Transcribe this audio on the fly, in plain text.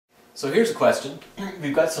So here's a question.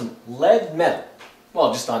 We've got some lead metal,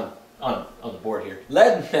 well, just on the board here.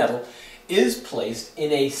 Lead metal is placed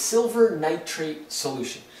in a silver nitrate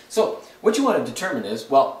solution. So what you want to determine is,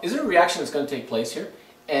 well, is there a reaction that's going to take place here?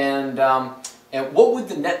 And what would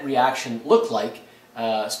the net reaction look like,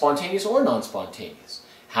 spontaneous or non-spontaneous?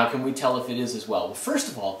 How can we tell if it is as well? Well, first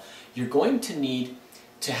of all, you're going to need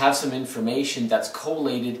to have some information that's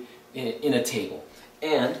collated in a table.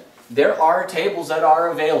 And there are tables that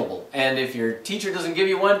are available. And if your teacher doesn't give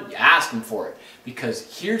you one, you ask them for it.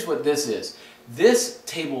 Because here's what this is. This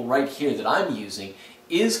table right here that I'm using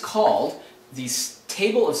is called the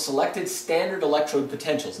Table of Selected Standard Electrode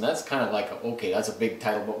Potentials. And that's kind of like, okay, that's a big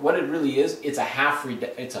title, but what it really is, it's a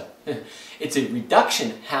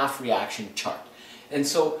reduction half reaction chart. And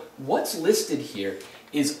so what's listed here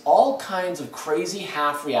is all kinds of crazy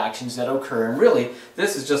half reactions that occur. And really,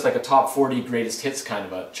 this is just like a top 40 greatest hits kind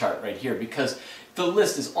of a chart right here, because the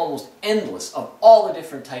list is almost endless of all the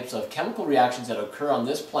different types of chemical reactions that occur on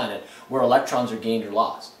this planet where electrons are gained or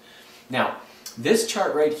lost. Now, this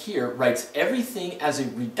chart right here writes everything as a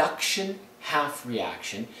reduction half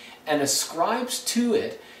reaction and ascribes to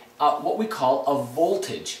it what we call a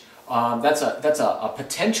voltage. That's a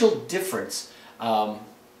potential difference,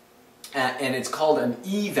 and it's called an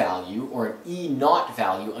E value or an E naught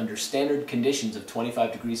value under standard conditions of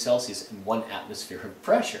 25 degrees Celsius and 1 atmosphere of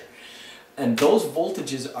pressure. And those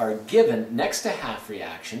voltages are given next to half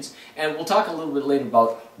reactions, and we'll talk a little bit later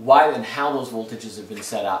about why and how those voltages have been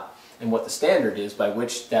set up and what the standard is by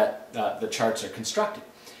which the charts are constructed.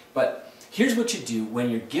 But here's what you do when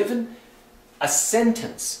you're given a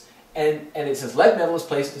sentence and it says lead metal is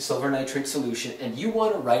placed in a silver nitrate solution, and you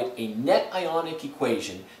want to write a net ionic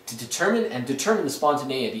equation to determine the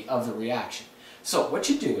spontaneity of the reaction. So what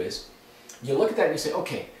you do is you look at that and you say,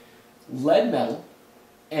 okay, lead metal,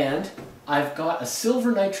 and I've got a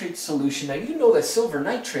silver nitrate solution. Now you know that silver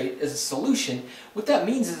nitrate is a solution. What that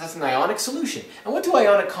means is that's an ionic solution. And what do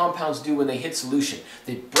ionic compounds do when they hit solution?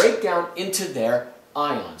 They break down into their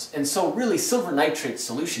ions. And so really silver nitrate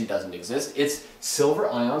solution doesn't exist. It's silver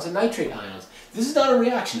ions and nitrate ions. This is not a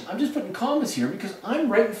reaction. I'm just putting commas here because I'm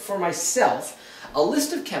writing for myself a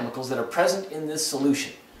list of chemicals that are present in this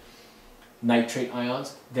solution. Nitrate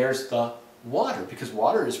ions, there's the water, because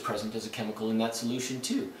water is present as a chemical in that solution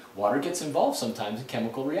too. Water gets involved sometimes in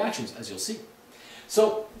chemical reactions, as you'll see.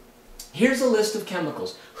 So here's a list of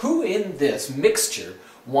chemicals. Who in this mixture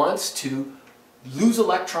wants to lose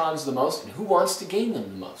electrons the most, and who wants to gain them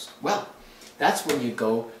the most? Well, that's when you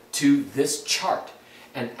go to this chart.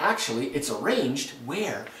 And actually, it's arranged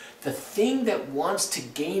where the thing that wants to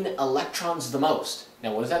gain electrons the most.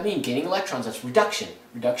 Now, what does that mean? Gaining electrons, that's reduction.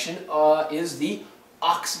 Reduction is the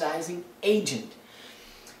oxidizing agent.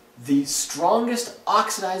 The strongest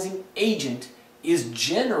oxidizing agent is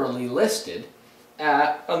generally listed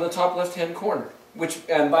on the top left-hand corner. Which,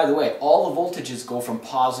 and by the way, all the voltages go from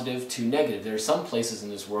positive to negative. There are some places in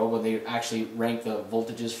this world where they actually rank the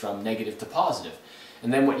voltages from negative to positive.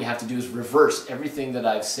 And then what you have to do is reverse everything that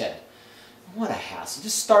I've said. What a hassle.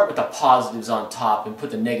 Just start with the positives on top and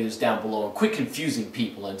put the negatives down below and quit confusing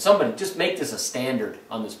people. And somebody, just make this a standard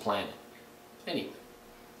on this planet. Anyway.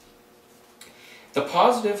 The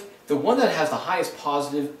positive, the one that has the highest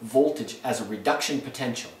positive voltage as a reduction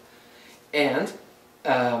potential and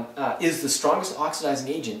is the strongest oxidizing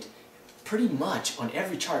agent pretty much on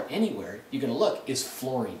every chart anywhere you're going to look is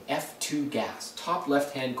fluorine, F2 gas, top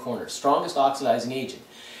left-hand corner, strongest oxidizing agent.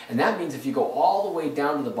 And that means if you go all the way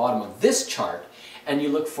down to the bottom of this chart and you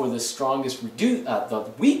look for the strongest,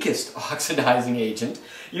 the weakest oxidizing agent,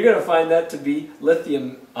 you're going to find that to be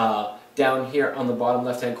lithium down here on the bottom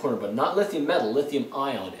left-hand corner, but not lithium metal, lithium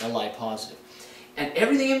ion, Li positive. And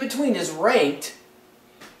everything in between is ranked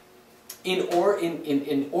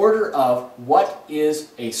in order of what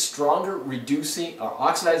is a stronger reducing or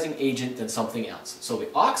oxidizing agent than something else. So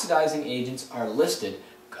the oxidizing agents are listed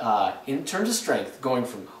in terms of strength, going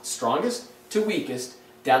from strongest to weakest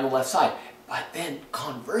down the left side. But then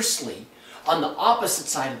conversely, on the opposite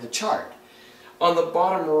side of the chart, on the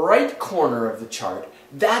bottom right corner of the chart,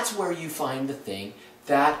 that's where you find the thing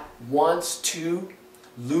that wants to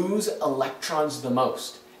lose electrons the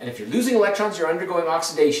most. And if you're losing electrons, you're undergoing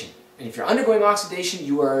oxidation. And if you're undergoing oxidation,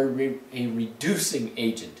 you are a reducing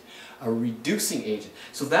agent. A reducing agent.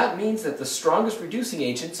 So that means that the strongest reducing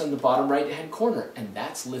agent's on the bottom right-hand corner, and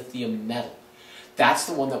that's lithium metal. That's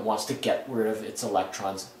the one that wants to get rid of its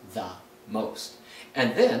electrons the most.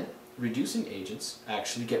 And then reducing agents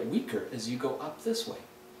actually get weaker as you go up this way,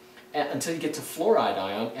 until you get to fluoride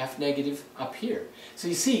ion, F negative up here. So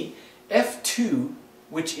you see, F2,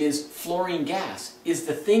 which is fluorine gas, is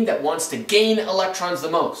the thing that wants to gain electrons the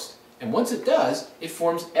most. And once it does, it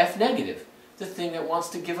forms F negative, the thing that wants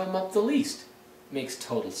to give them up the least. Makes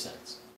total sense.